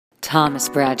Thomas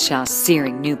Bradshaw's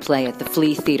searing new play at the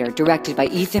Flea Theater, directed by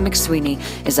Ethan McSweeney,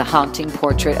 is a haunting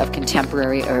portrait of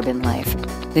contemporary urban life.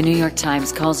 The New York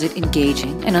Times calls it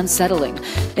engaging and unsettling.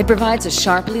 It provides a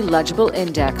sharply legible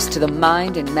index to the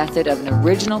mind and method of an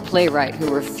original playwright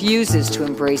who refuses to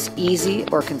embrace easy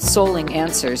or consoling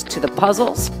answers to the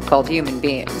puzzles called human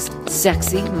beings.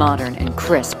 Sexy, modern, and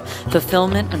crisp,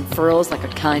 Fulfillment unfurls like a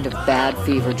kind of bad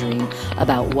fever dream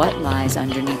about what lies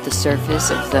underneath the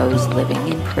surface of those living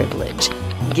in privilege.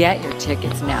 Get your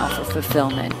tickets now for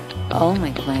Fulfillment,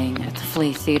 only playing at the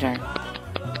Flea Theater.